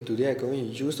today I'm going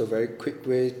to use a very quick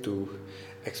way to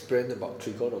explain about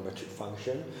trigonometric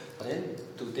function. But then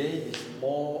today is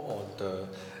more on the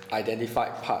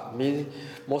identified part. Means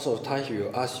most of the time he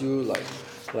will ask you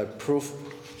like prove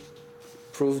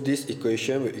this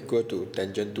equation will equal to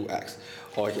tangent 2x,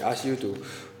 or he asks you to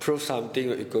prove something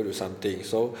will equal to something.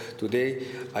 So today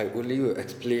I only will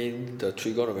explain the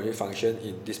trigonometric function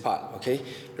in this part, okay?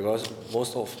 Because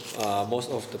most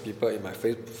of the people in my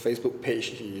Facebook page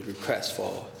he requests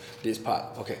for this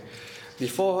part. Okay,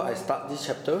 before I start this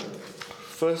chapter,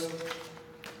 first,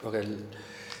 okay,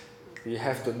 we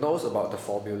have to know about the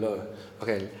formula.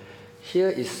 Okay, here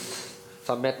is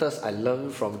some methods I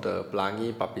learned from the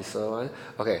Pelangi Papisar one.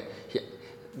 Okay,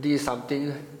 this is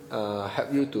something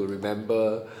help you to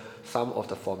remember some of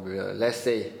the formula. Let's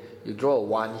say you draw a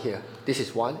 1 here. This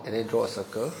is 1, and then draw a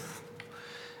circle.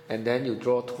 And then you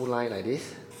draw 2 lines like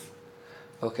this.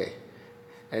 Okay,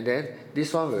 and then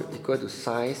this one will equal to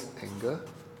sine angle,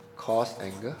 cos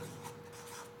angle.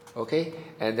 Okay,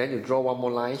 and then you draw one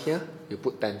more line here. You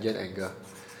put tangent angle.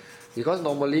 Because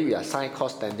normally we are sine,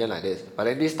 cos, tangent like this, but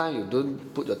then this time you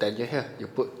don't put your tangent here, you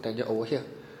put tangent over here.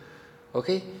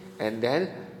 Okay, and then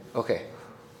okay,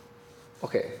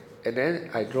 and then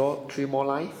I draw 3 more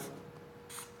lines.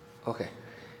 Okay,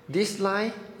 this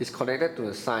line is connected to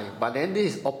the sine, but then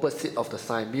this is opposite of the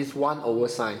sine, means 1 over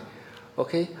sine.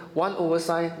 Okay, 1 over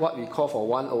sine, what we call for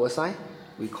 1 over sine,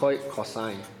 we call it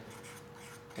cosine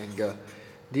angle.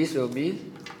 This will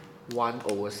mean 1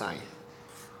 over sine.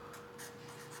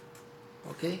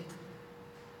 Okay,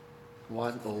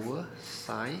 1 over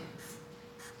sine.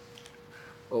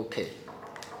 Okay,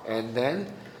 and then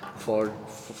for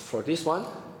this one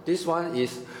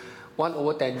is 1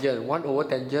 over tangent. 1 over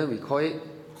tangent we call it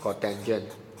cotangent.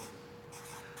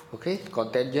 Okay,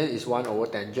 cotangent is 1 over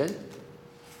tangent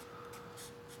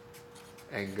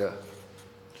angle.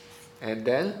 And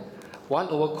then 1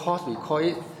 over cos we call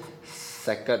it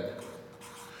secant.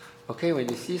 Okay, when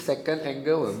you see secant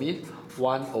angle will mean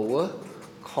 1 over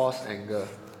cos angle.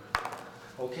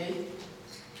 Okay.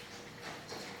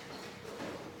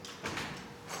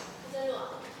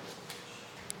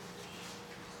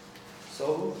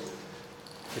 So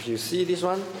if you see this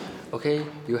one, okay,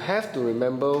 you have to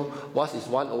remember what is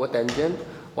 1 over tangent,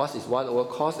 what is 1 over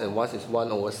cos, and what is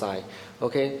 1 over sine.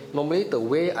 Okay, normally the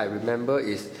way I remember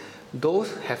is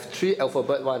those have 3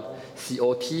 alphabet one,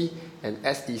 COT and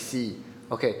SEC.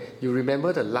 Okay, you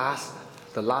remember the last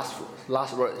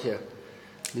word here.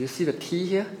 Do you see the T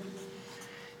here?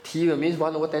 T will mean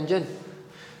 1 over tangent.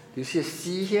 Do you see a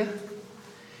C here?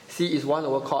 C is 1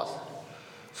 over cos.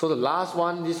 So the last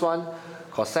one, this one,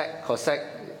 cosec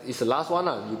is the last one.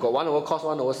 You got 1 over cos,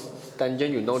 1 over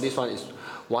tangent, you know this one is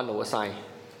 1 over sine.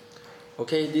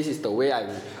 Okay, this is the way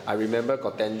I remember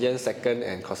cotangent, secant,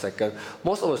 and cosecant.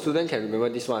 Most of the students can remember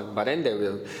this one, but then they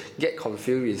will get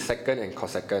confused with secant and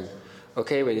cosecant.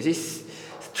 Okay, when you see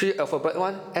 3 alphabet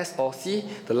one, S or C,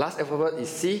 the last alphabet is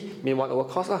C, mean 1 over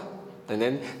cos lah. And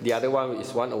then the other one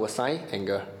is 1 over sine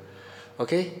angle.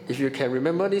 Okay, if you can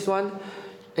remember this one,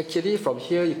 actually from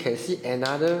here you can see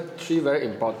another 3 very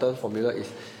important formula is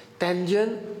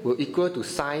tangent will equal to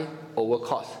sine over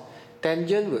cos.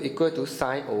 Tangent will equal to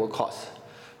sine over cos.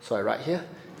 So I write here,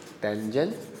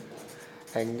 tangent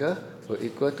angle will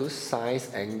equal to sine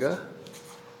angle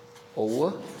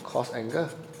over cos angle.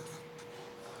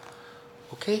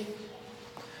 Okay,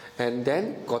 and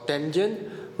then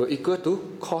cotangent will equal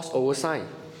to cos over sine.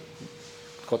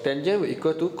 Cotangent will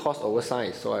equal to cos over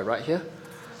sine. So I write here,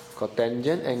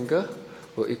 cotangent angle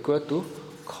will equal to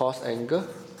cos angle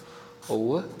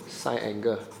over sine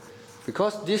angle.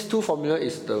 Because these two formula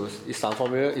is some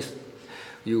formula is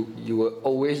you will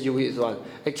always use it one.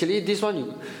 Actually, this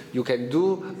one you can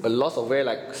do a lot of way,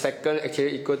 like secant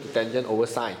actually equal to tangent over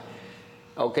sine.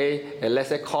 Okay, and let's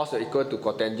say cos will equal to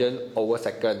cotangent over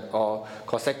secant, or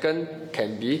cosecant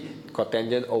can be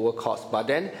cotangent over cos. But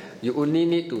then you only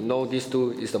need to know these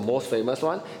two is the most famous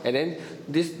one, and then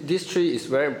this 3 is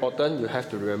very important. You have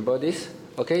to remember this.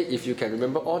 Okay, if you can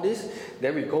remember all this,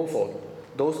 then we go for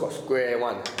those got square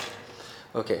one.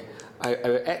 Okay, I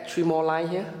will add 3 more lines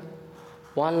here.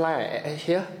 1 line I add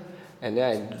here, and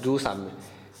then I do some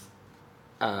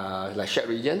like shape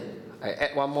region. I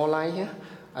add 1 more line here.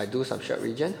 I do some shape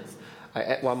region. I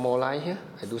add 1 more line here.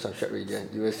 I do some shape region.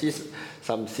 You will see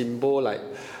some symbol like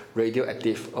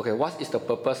radioactive. Okay, what is the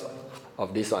purpose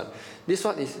of this one? This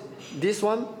one is this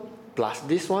one plus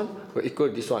this one will equal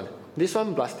to this one. This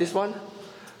one plus this one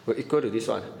will equal to this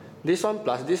one. This one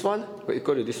plus this one will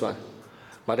equal to this one.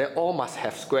 But they all must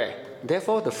have square.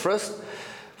 Therefore, the first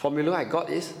formula I got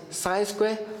is sine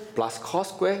square plus cos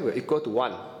square will equal to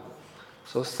 1.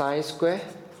 So sine square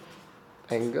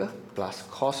angle plus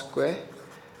cos square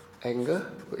angle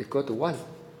will equal to 1.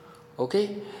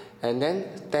 Okay, and then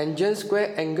tangent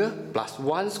square angle plus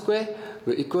 1 square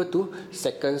will equal to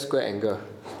secant square angle.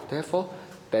 Therefore,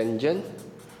 tangent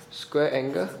square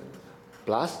angle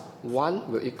plus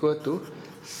 1 will equal to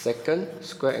secant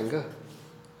square angle.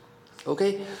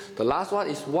 Okay, the last one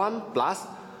is 1 plus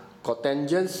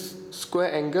cotangent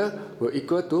square angle will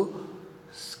equal to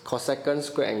cosecant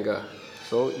square angle.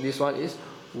 So this one is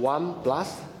 1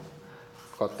 plus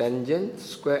cotangent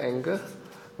square angle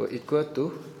will equal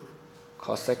to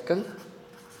cosecant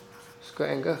square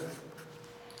angle.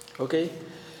 Okay,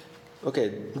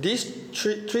 these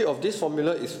three of this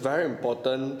formula is very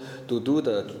important to do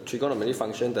the trigonometry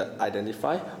function that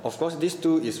identify. Of course, these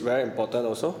two is very important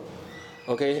also.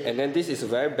 Okay, and then this is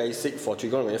very basic for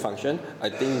trigonometry function.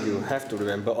 I think you have to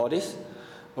remember all this.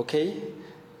 Okay,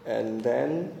 and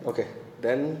then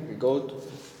we go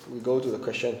to the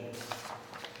question.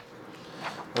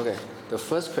 Okay, the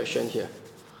first question here.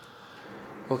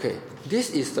 Okay, this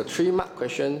is the 3-mark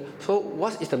question. So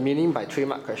what is the meaning by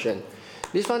 3-mark question?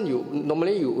 This one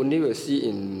normally you only will see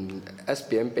in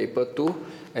SPM paper 2,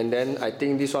 and then I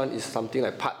think this one is something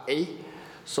like part A.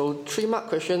 So 3-mark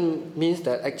question means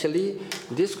that actually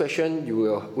this question you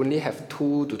will only have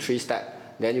 2 to 3 steps,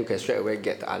 then you can straight away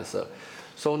get the answer.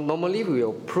 So normally we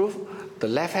will prove the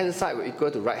left hand side will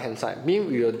equal to right hand side, mean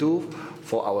we will do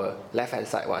for our left hand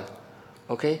side one.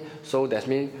 Okay, so that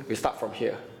means we start from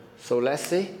here. So let's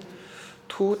say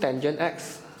 2 tangent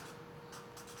x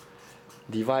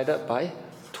divided by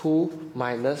 2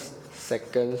 minus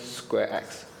secant square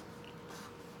x.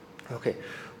 Okay,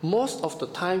 most of the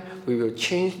time we will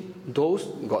change those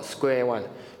got square one,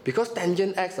 because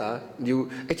tangent x you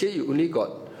only got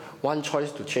one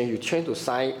choice to change. You change to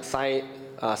sine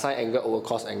angle over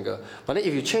cos angle. But then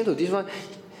if you change to this one,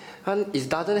 it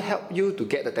doesn't help you to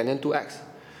get the tangent 2x,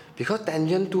 because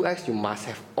tangent 2x you must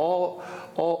have all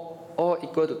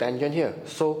equal to tangent here.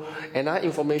 So another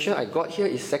information I got here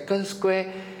is secant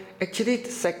square. Actually,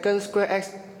 secant square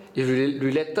x is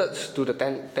related to the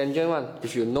tangent one.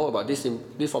 If you know about this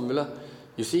formula,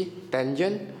 you see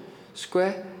tangent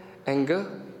square angle,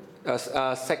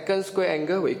 secant square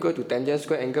angle will equal to tangent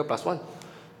square angle plus 1.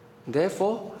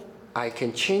 Therefore, I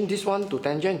can change this one to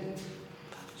tangent.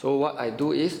 So what I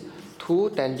do is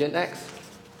 2 tangent x.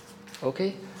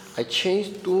 Okay, I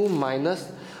change 2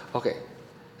 minus. Okay,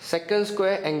 secant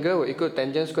square angle will equal to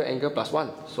tangent square angle plus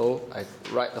 1. So I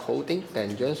write the whole thing,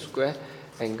 tangent square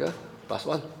angle plus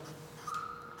 1.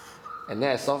 And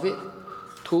then I solve it.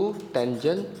 2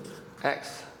 tangent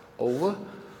x over,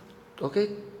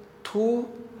 2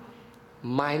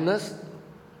 minus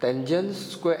tangent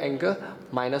square angle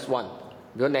minus 1.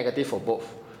 We are negative for both.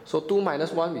 So 2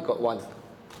 minus 1, we got 1.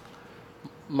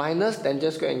 Minus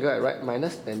tangent square angle, I write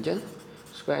minus tangent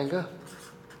square angle.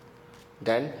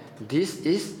 Then this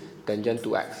is tangent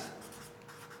 2x.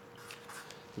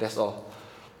 That's all.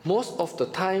 Most of the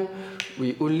time,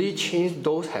 we only change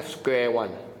those have square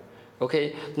one.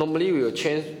 Okay, normally we will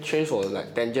change for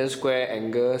like tangent square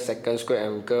angle, secant square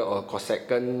angle, or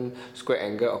cosecant square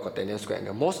angle, or cotangent square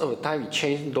angle. Most of the time we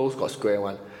change those got square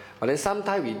one. But then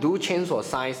sometimes we do change for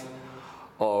sine,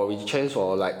 or we change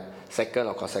for like secant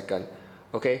or cosecant.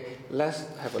 Okay, let's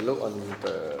have a look on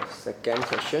the second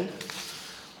question.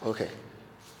 Okay,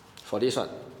 for this one.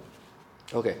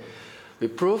 Okay, we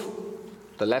prove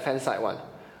the left hand side one.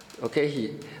 Okay,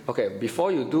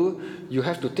 before you do, you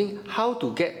have to think how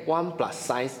to get 1 plus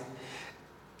sine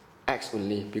x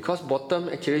only, because bottom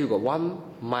actually you got 1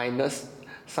 minus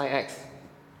sine x.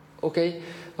 Okay,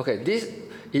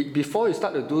 before you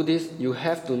start to do this, you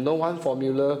have to know one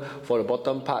formula for the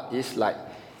bottom part is like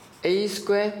a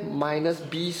square minus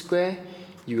b square,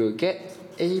 you will get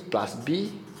a plus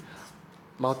b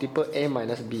multiple a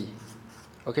minus b.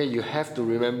 Okay, you have to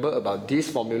remember about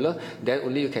this formula, then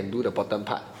only you can do the bottom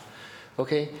part.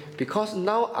 Okay, because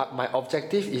now my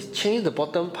objective is change the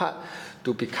bottom part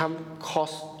to become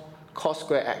cos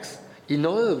square x. In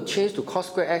order to change to cos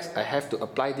square x, I have to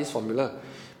apply this formula,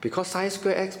 because sine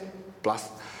square x plus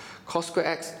cos square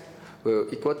x will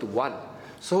equal to 1.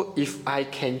 So if I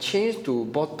can change to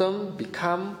bottom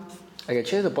become, I can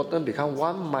change the bottom become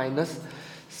 1 minus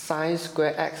sine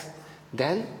square x,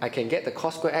 then I can get the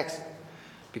cos square x,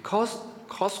 because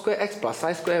cos square x plus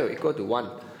sine square will equal to 1.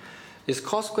 Is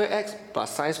cos square x plus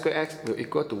sine square x will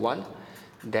equal to 1,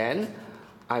 then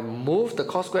I move the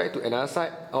cos square x to another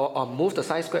side, or move the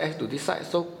sine square x to this side.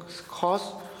 So cos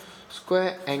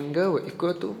square angle will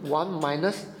equal to 1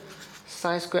 minus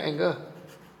sine square angle.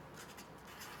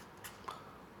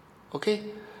 Okay,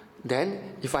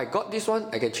 then if I got this one,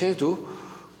 I can change to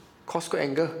cos square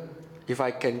angle. if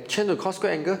I can change the cos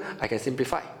square angle, I can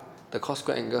simplify the cos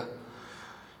square angle.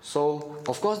 So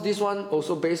of course this one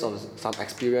also based on some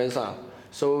experience.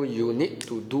 So you need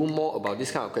to do more about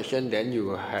this kind of question, then you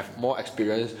will have more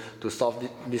experience to solve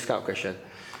this kind of question.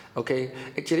 Okay,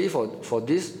 actually for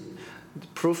this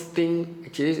proof thing,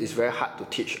 actually it's very hard to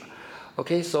teach.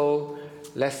 Okay, so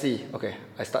let's see. Okay,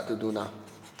 I start to do now.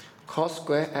 Cos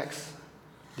square x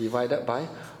divided by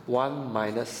 1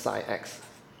 minus sine x.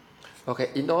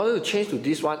 Okay, in order to change to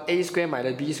this one, a square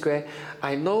minus b square,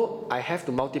 I know I have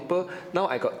to multiple. Now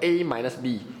I got a minus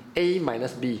b, a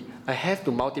minus b. I have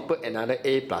to multiple another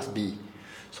a plus b.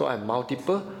 So I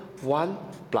multiple 1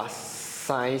 plus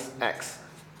sine x.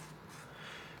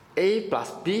 A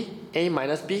plus b, a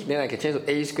minus b, then I can change to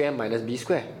a square minus b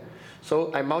square.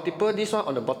 So I multiple this one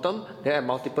on the bottom, then I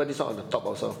multiple this one on the top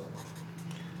also.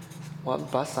 1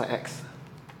 plus sine x.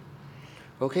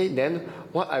 Okay, then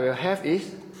what I will have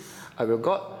is, I will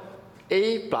got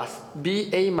a plus b,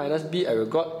 a minus b, I will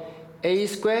got a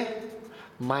square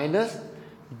minus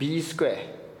b square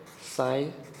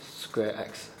sine square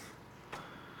x.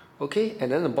 Okay,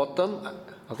 and then the bottom,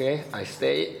 okay, I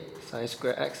stay sine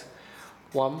square x,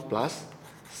 1 plus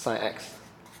sine x.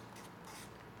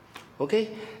 Okay,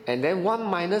 and then 1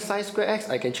 minus sine square x,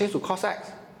 I can change to cos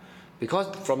x.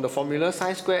 Because from the formula,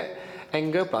 sine square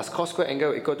angle plus cos square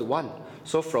angle equal to 1.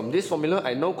 So from this formula,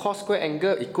 I know cos square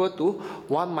angle equal to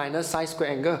 1 minus sine square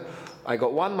angle. I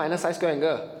got 1 minus sine square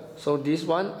angle. So this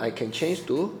one I can change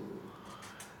to,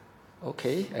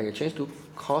 okay, I can change to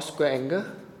cos square angle.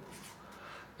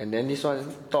 And then this one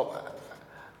top,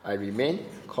 I remain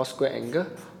cos square angle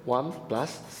 1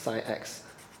 plus sine x.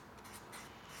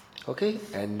 Okay,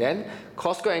 and then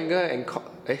cos square angle and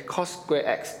cos square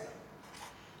x.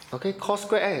 Okay, cos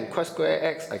square x and cos square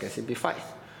x I can simplify.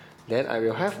 Then I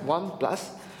will have 1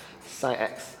 plus sine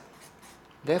x.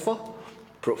 Therefore,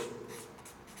 proof.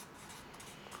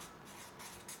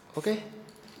 Okay.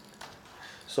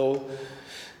 So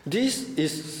this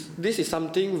is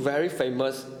something very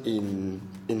famous in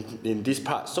this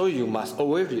part. So you must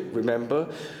always remember,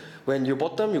 when you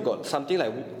bottom you got something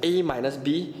like a minus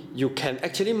b, you can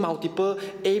actually multiple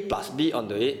a plus b on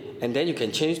the it, and then you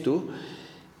can change to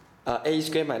a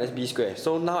square minus b square.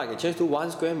 So now I can change to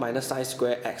 1 square minus sine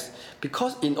square x.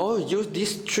 Because in order to use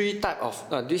these three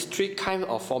kind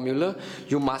of formula,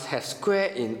 you must have square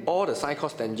in all the sine,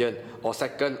 cos, tangent, or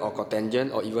secant, or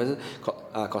cotangent, or even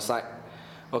cosine.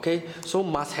 Okay, so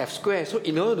must have square. So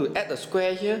in order to add the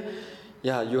square here,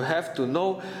 yeah, you have to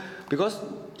know, because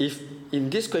if in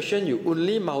this question you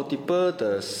only multiple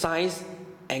the sine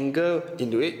angle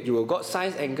into it, you will got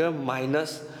sine angle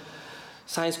minus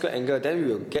sine square angle, then you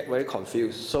will get very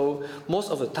confused. So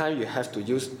most of the time you have to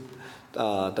use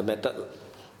the method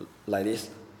like this.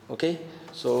 Okay,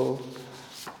 so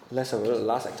let's have a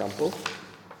last example.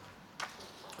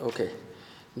 Okay,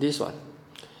 this one.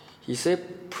 He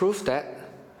said prove that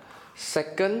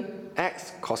secant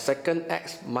x cosecant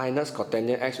x minus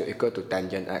cotangent x will equal to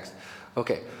tangent x.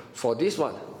 Okay, for this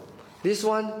one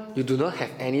you do not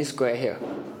have any square here.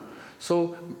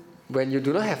 So when you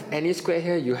do not have any square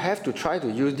here, you have to try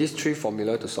to use these three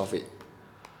formula to solve it.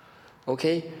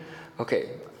 Okay, okay.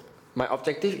 My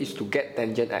objective is to get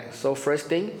tangent x. So first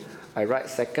thing, I write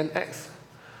secant x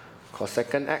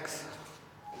cosecant x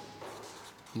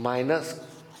minus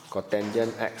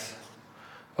cotangent x.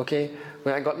 Okay,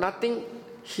 when I got nothing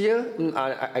here,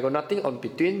 I got nothing on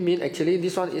between, mean actually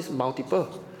this one is multiple.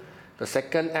 The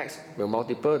secant x will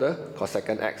multiple the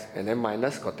cosecant x, and then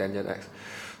minus cotangent x.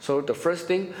 So the first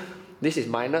thing, this is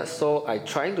minus, so I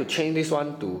trying to change this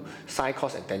one to sine,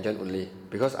 cos, and tangent only,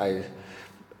 because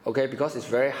because it's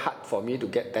very hard for me to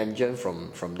get tangent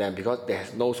from them, because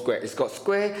there's no square. It's got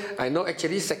square. I know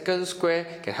actually secant square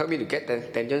can help me to get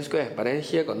tangent square, but then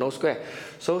here got no square.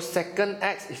 So secant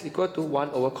x is equal to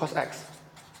 1 over cos x.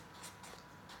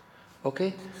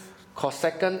 Okay,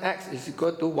 cosecant x is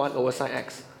equal to 1 over sine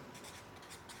x.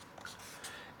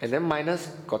 And then minus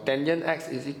cotangent x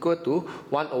is equal to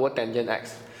 1 over tangent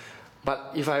x.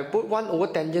 But if I put 1 over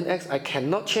tangent x, I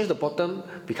cannot change the bottom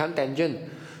become tangent.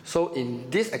 So in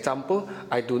this example,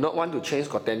 I do not want to change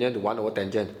cotangent to 1 over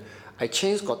tangent. I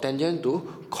change cotangent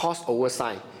to cos over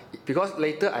sine, because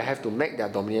later I have to make their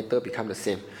denominator become the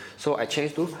same. So I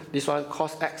change to this one,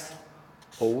 cos x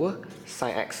over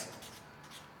sine x.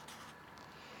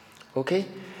 Okay,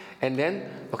 and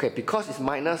then, okay, because it's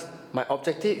minus, my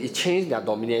objective is change their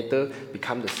denominator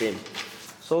become the same.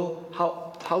 So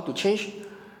how to change?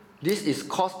 This is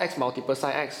cos x multiple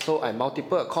sine x, so I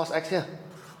multiple cos x here.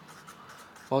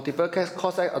 Multiple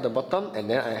cos x on the bottom, and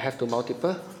then I have to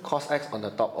multiple cos x on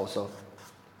the top also.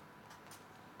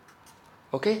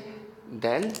 Okay,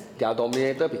 then their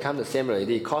denominator become the same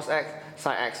already. Cos x,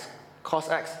 sin x, cos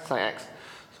x, sin x.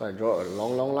 So I draw a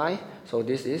long line. So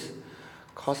this is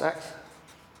cos x,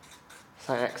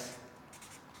 sin x.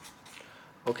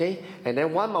 Okay, and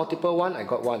then 1 multiple 1, I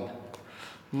got 1.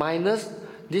 Minus,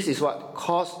 this is what?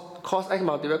 Cos x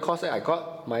multiple cos x, I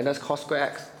got minus cos square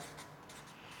x.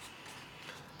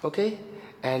 Okay,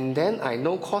 and then I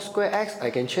know cos square x, I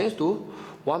can change to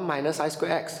 1 minus sin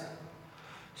square x.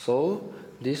 So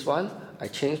this one, I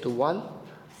change to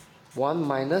 1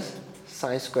 minus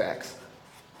sin square x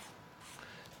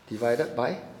divided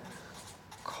by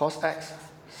cos x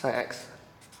sin x.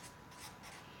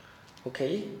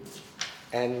 Okay,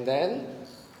 and then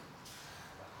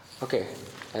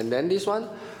this one,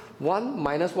 1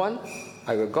 minus 1,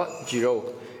 I will got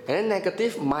 0. And then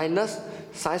negative minus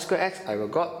sin square x, I will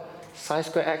got sin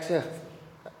square x here.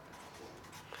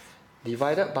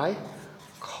 Divided by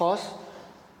cos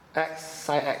x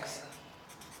sin x.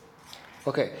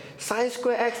 Okay, sin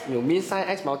square x will mean sin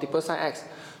x multiple sin x.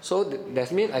 So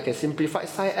that means I can simplify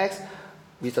sin x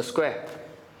with a square.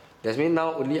 That means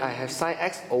now only I have sin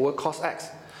x over cos x.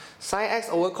 Sin x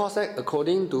over cos x,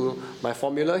 according to my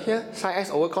formula here, sin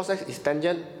x over cos x is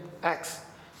tangent x.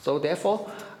 So therefore,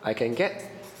 I can get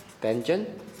tangent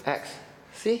x.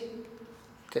 See?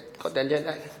 Got tangent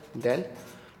x. Then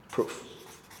proof.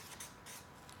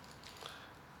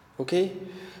 Okay?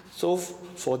 So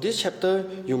for this chapter,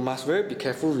 you must be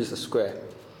careful with the square.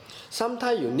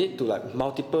 Sometimes you need to like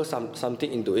multiple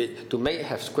something into it to make it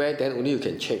have square, then only you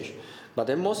can change. But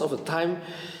then most of the time,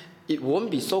 it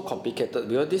won't be so complicated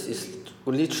because this is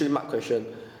only 3-mark question.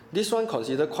 This one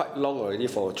considered quite long already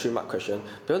for a 3-mark question.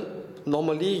 Because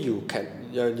normally you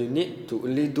need to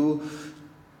only do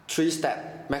 3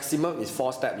 steps. Maximum is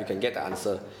 4 steps, you can get the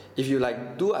answer. If you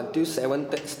like do until 7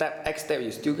 step, X step,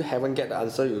 you still haven't get the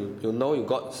answer, you know you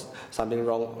got something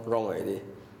wrong already.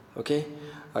 Okay?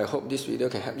 I hope this video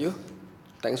can help you.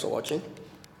 Thanks for watching.